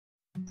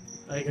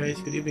Hi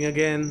guys, good evening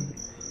again.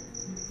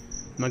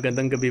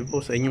 Magandang gabi po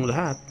sa inyong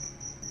lahat.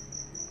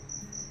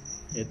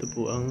 Ito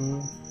po ang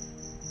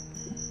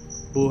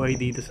buhay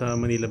dito sa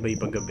Manila Bay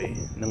paggabi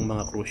ng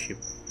mga cruise ship.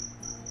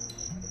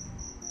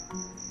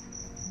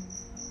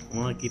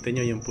 Kung makikita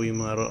nyo, yan po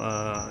yung mga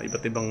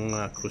iba't ibang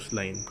cruise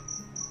line.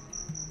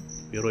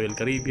 Yung Royal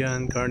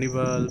Caribbean,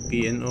 Carnival,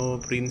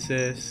 P&O,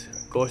 Princess,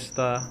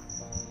 Costa,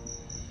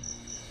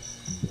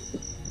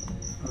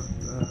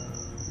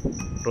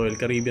 Royal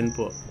Caribbean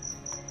po.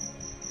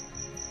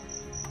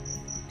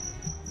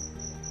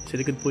 Sa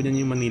likod po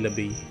niyan yung Manila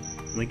Bay.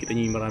 Makikita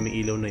niyo yung maraming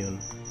ilaw na yun.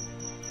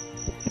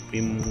 Yan po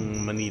yung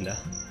Manila.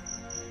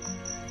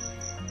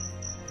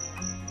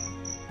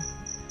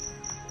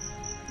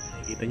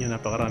 Makikita niyo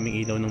napakaraming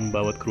ilaw ng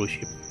bawat cruise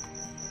ship.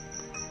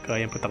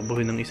 Kayang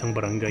patakbuhin ng isang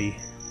barangay.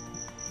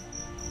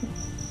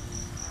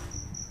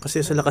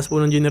 Kasi sa lakas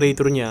po ng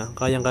generator niya,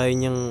 kayang-kaya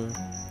niyang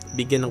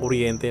bigyan ng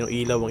kuryente ng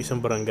ilaw ang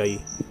isang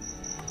barangay.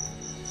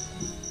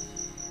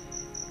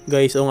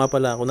 Guys, o nga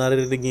pala, kung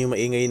naririnig niyo yung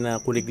maingay na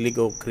kuliglig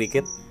o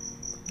cricket,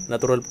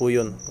 natural po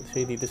yun.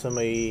 Kasi dito sa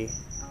may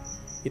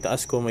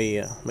itaas ko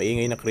may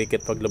maingay na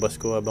cricket paglabas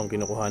ko habang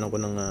kinukuhanan ko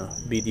ng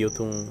video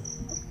itong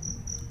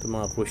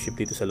mga cruise ship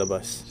dito sa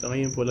labas. Sa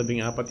ngayon po 14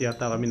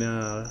 yata kami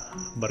na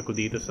barko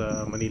dito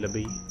sa Manila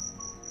Bay.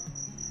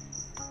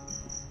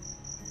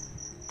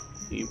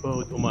 Yung iba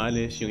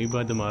umaalis, yung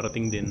iba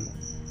dumarating din.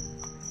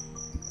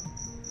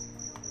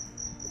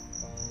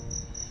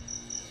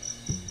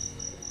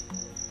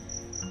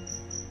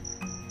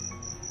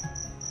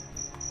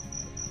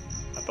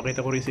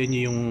 Pakita ko rin sa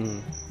inyo yung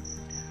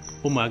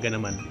umaga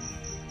naman,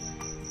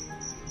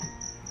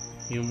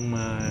 yung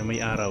may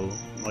araw.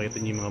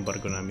 Makita niyo yung mga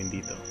barko namin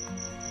dito.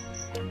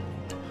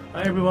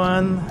 Hi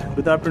everyone,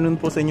 good afternoon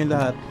po sa inyo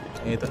lahat.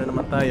 Ito na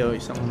naman tayo,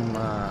 isang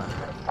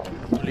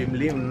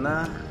limlim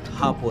na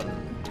hapon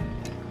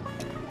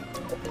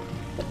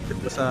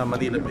dito sa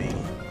Manila Bay.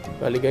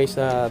 Bali guys,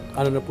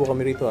 ano na po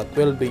kami rito,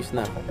 12 days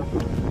na.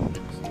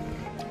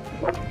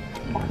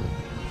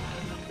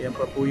 Yan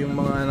pa po yung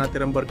mga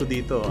natirang barko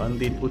dito. Ang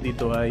date po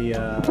dito ay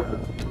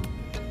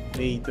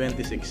May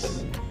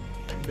 26,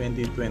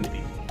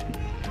 2020.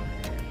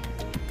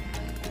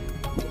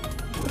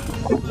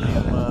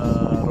 Yung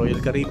Royal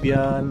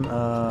Caribbean,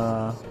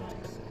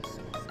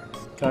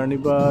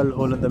 Carnival,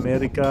 Holland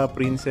America,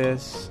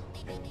 Princess.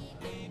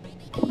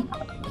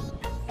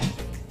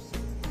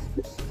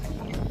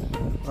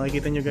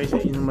 Makikita nyo guys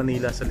yung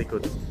Manila sa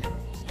likod.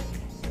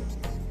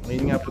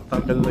 Ngayon nga po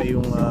tanggal na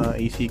yung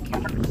ACQ.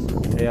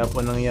 Kaya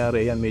po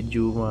nangyari yan,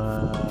 medyo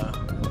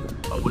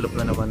pagulap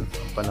na naman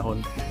ang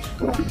panahon.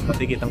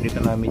 Kasi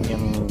kitang-kita namin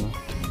yung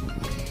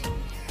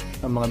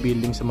ang mga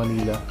building sa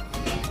Manila.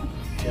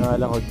 Kaya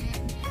nga lang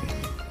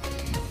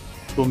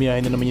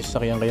bumiyahin na naman yung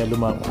sasakyan, kaya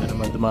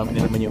dumami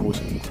na naman yung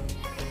usok.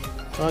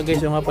 Guys,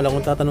 yung nga pala,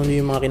 kung tatanong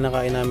niyo yung mga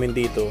kinakain namin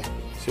dito,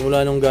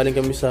 simula nung galing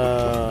kami sa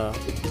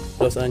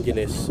Los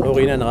Angeles,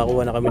 okay na,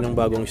 nakakuha na kami ng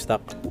bagong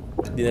stock.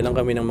 Dinalang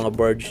kami ng mga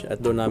barge at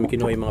doon namin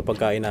kinuha yung mga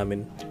pagkain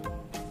namin.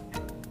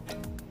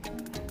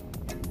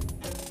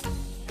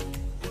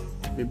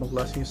 Ibang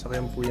klaseng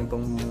sakyan po yung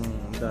pang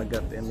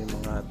dagat, may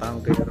mga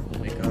tanker,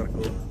 may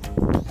cargo.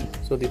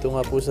 So dito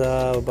nga po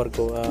sa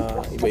barko,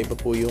 iba-iba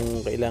po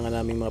yung kailangan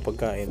naming mga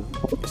pagkain.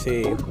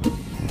 Kasi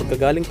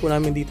pagkagaling po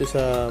namin dito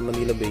sa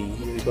Manila Bay,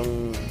 yung ibang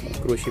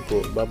cruise ship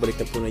po, babalik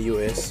na po na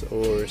US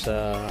or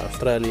sa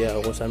Australia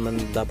o kung saan man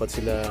dapat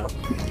sila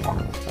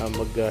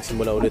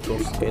magsimula ulit kung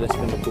kailan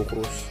sila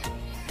magkukrus.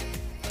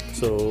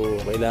 So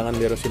kailangan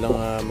meron silang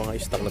mga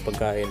stock na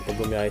pagkain pag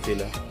bumiyahe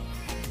sila.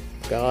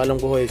 Kakalang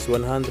ko is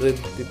 150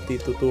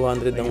 to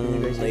 200 ang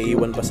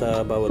naiiwan pa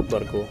sa bawat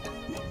barko.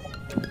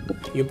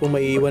 Yung pong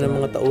maiiwan ng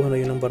mga tauhan na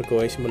yun ng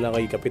barko ay simula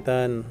kay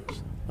kapitan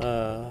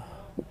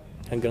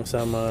hanggang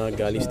sa mga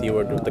galley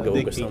steward o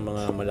taga-ugas ng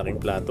mga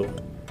malaking plato.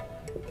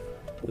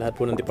 Lahat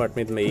po ng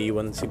department may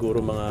iwan siguro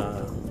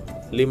mga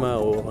 5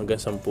 o hanggang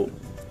 10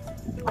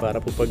 para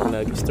po pag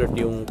nag-start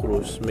yung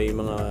cruise may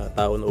mga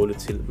tao na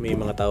ulit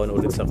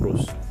sa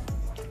cruise.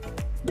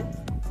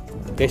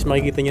 Guys,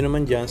 makikita nyo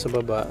naman dyan sa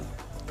baba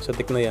sa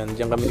tik na yan,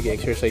 dyan kami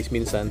nag-exercise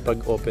minsan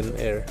pag open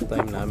air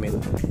time namin.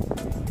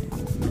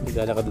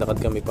 Ilalakad-lakad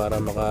kami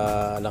para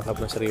makalangkap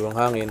ng sariwang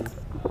hangin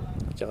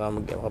at saka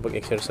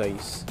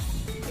makapag-exercise.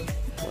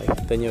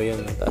 Makikita nyo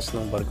yan ang taas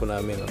ng barko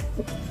namin.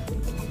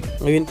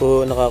 Ngayon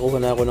po, nakakuha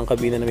na ako ng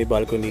kabina na may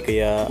balcony,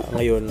 kaya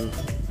ngayon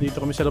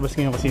dito kami sa labas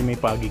ngayon kasi may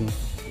fogging.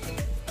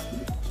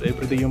 So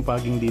everyday yung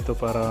fogging dito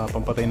para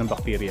pampatay ng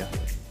bakterya.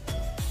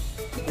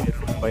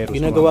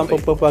 Ginagawa ang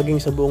pagpapagging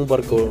sa buong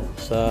barko,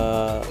 sa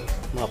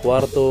mga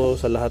kwarto,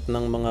 sa lahat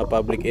ng mga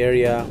public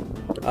area.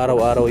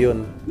 Araw-araw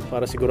yun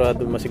para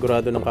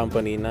masigurado ng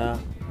company na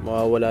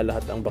mawawala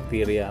lahat ang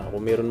bakterya.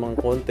 Kung meron mang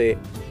konti,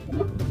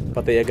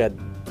 patay agad.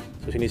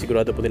 So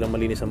sinisigurado po nilang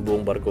malinis ang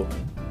buong barko.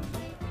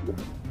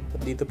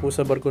 Dito po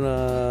sa barko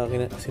na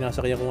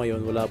sinasakyan ko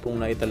ngayon, wala pong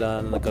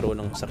naitala na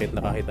nagkaroon ng sakit na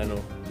kahit ano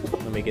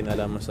na may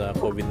kinalaman sa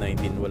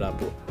COVID-19. Wala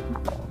po.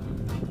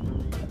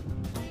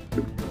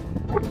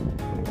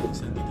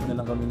 So dito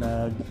na lang kami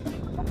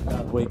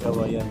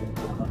nag-kaway-kawayan.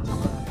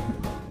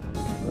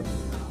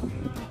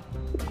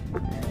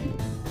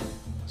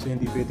 So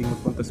hindi pwedeng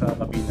magpunta sa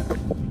kabina.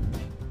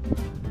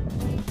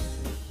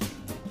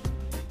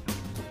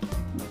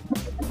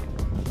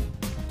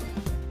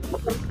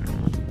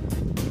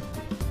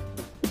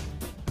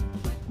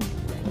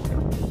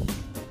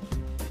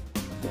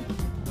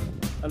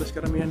 Alas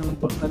karamihan ng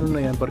ano na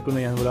yan, barko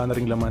na yan, wala na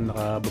ring laman,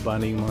 nakababa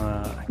na yung mga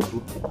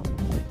crew.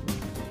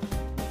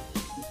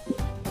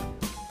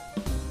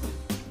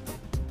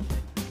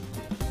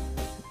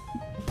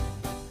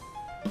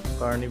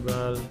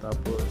 Carnival,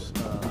 tapos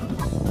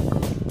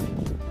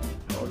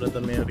Holland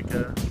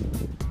America.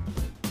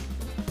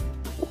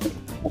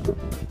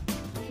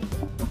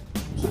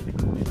 So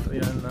dito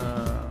yan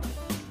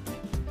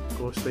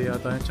Costa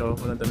yata yan, tsaka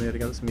Holland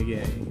America, tapos may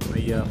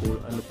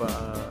ano pa,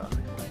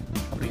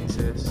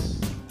 Princess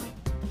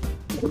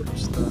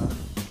Costa.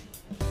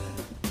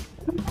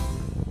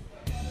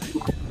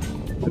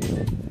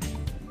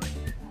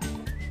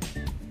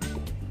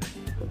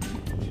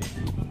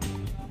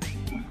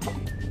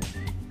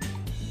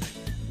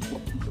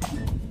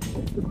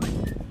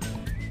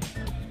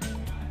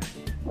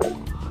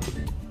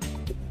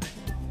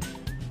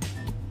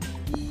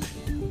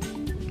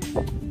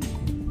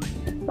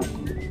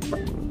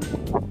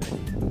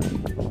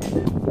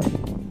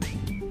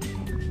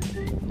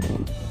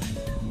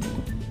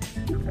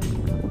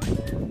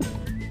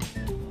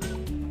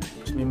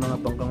 May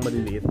mga bangkang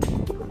maliliit,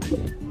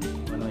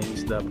 mga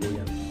isda po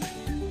yan.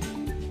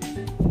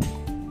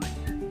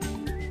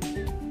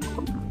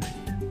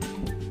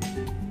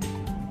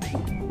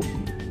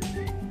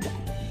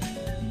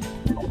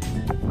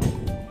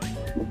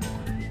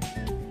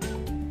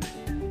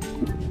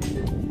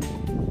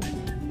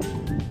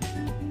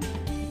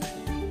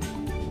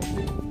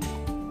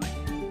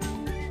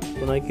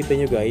 Kung nakikita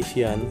nyo guys,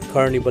 yan,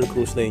 Carnival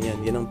Cruise Line yan.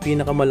 Yan ang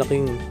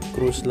pinakamalaking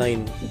cruise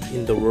line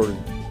in the world.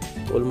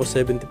 Almost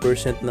 70%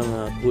 ng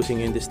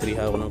cruising industry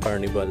hawak ng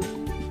Carnival.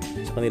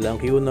 Sa kanila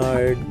ang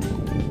Cunard,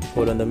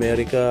 Holland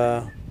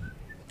America,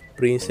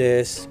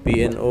 Princess,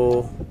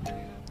 P&O,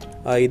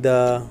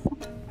 Aida,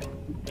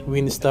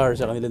 Windstar,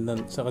 sa kanila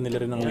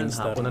rin ang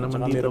Windstar. At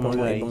saka meron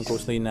mga ibang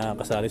cruise line na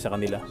kasali sa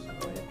kanila.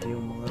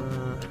 Yung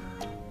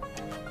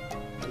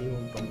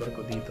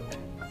pambarko dito,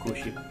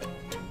 cruise ship.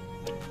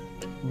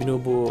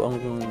 Binubuo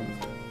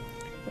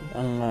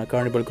ang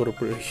Carnival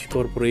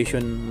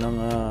Corporation ng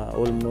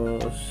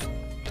almost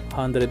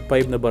 105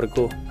 na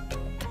barko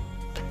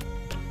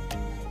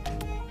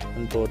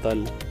ang total.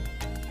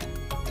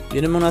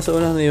 Yun ang mga nasa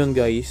unahan na yun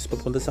guys,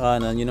 papunta sa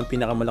kanan, yun ang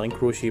pinakamalaking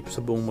cruise ship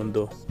sa buong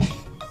mundo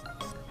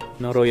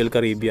ng Royal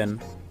Caribbean.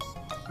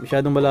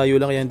 Masyadong malayo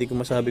lang kaya hindi ko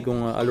masabi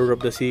kung Allure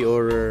of the Sea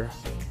or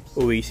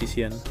Oasis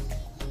yan.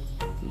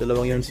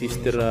 Dalawang yan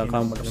sister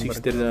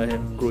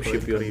cruise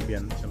ship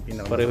yun.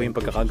 Pareho yung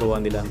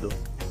pagkakagawa nila.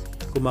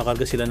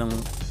 Kumakarga sila ng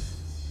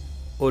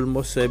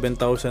almost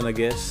 7,000 na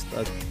guest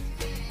at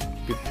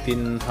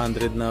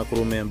 1,500 na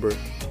crew member.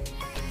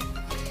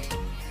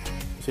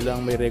 Sila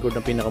ang may record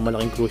ng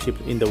pinakamalaking cruise ship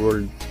in the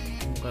world.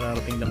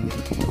 Kararating lang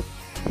nila.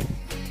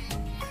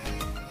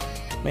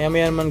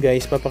 Maya naman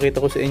guys,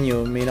 papakita ko sa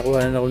inyo, may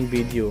nakuha na akong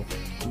video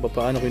kung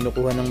paano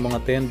kinukuha ng mga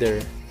tender.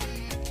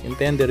 Yung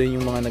tender yun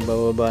yung mga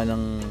nagbababa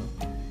ng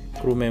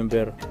crew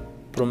member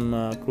from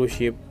cruise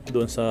ship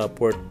doon sa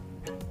port.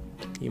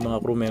 Yung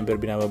mga crew member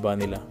binababa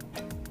nila.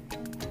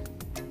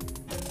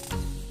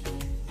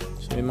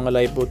 So may mga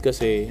lifeboat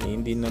kasi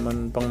hindi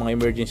naman pang mga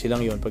emergency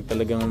lang yon. Pag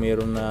talagang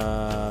mayroon na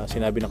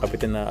sinabi ng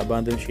kapitan na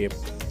abandon ship,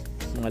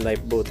 mga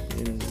lifeboat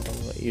yun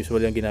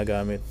usually ang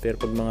ginagamit.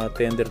 Pero pag mga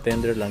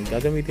tender lang,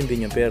 gagamitin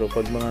din yun. Pero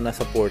pag mga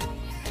nasa port,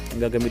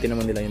 ang gagamitin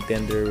naman nila yung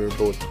tender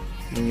boat.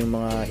 Yun yung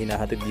mga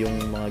hinahatid yung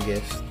mga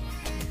guests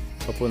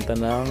papunta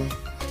ng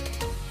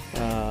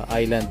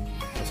island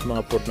sa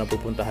mga port na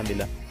pupuntahan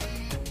nila.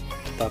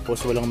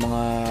 Tapos walang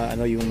mga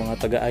yung mga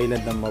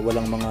taga-island na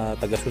walang mga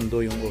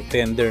taga-sundo, yung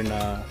tender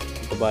na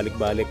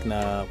pabalik-balik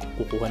na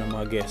kukuha ng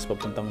mga guests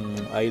papuntang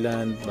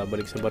island,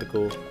 babalik sa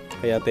barko.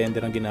 Kaya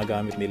tender ang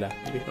ginagamit nila.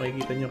 Okay,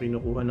 makikita nyo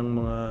kinukuha ng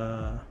mga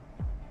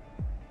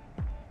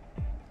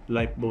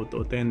lifeboat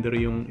o tender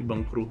yung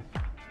ibang crew.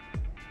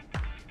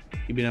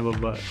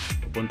 Ibinababa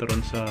papunta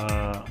ron sa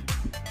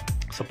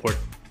port.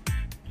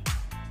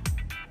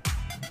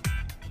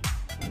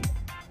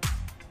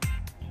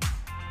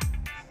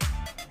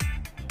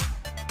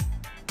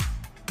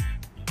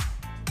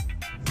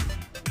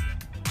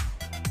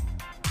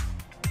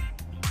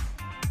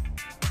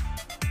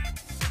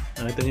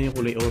 Nakita niyo yung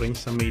kulay orange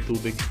sa may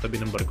tubig sa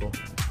tabi ng barko.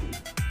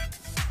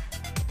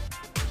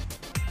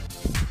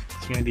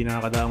 Kasi nga hindi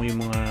nakakadaong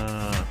yung mga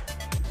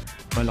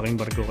malaking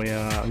barko,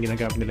 kaya ang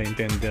ginagamit nila yung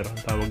tender.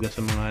 Tawag na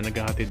sa mga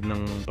naghahatid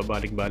ng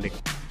pabalik-balik.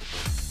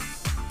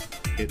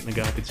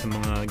 Naghahatid sa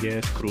mga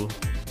guest crew.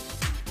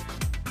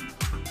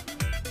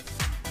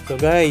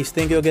 So guys,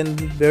 thank you again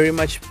very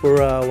much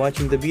for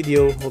watching the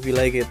video. Hope you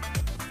like it.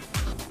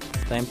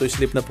 Time to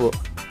sleep na po.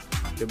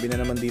 Gabi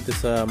na naman dito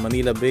sa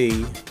Manila Bay.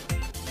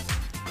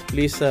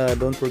 Please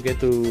don't forget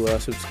to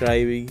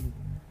subscribe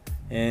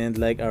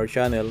and like our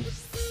channel.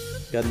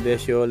 God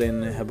bless you all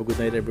and have a good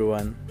night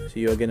everyone.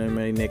 See you again on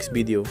my next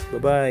video.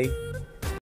 Bye bye.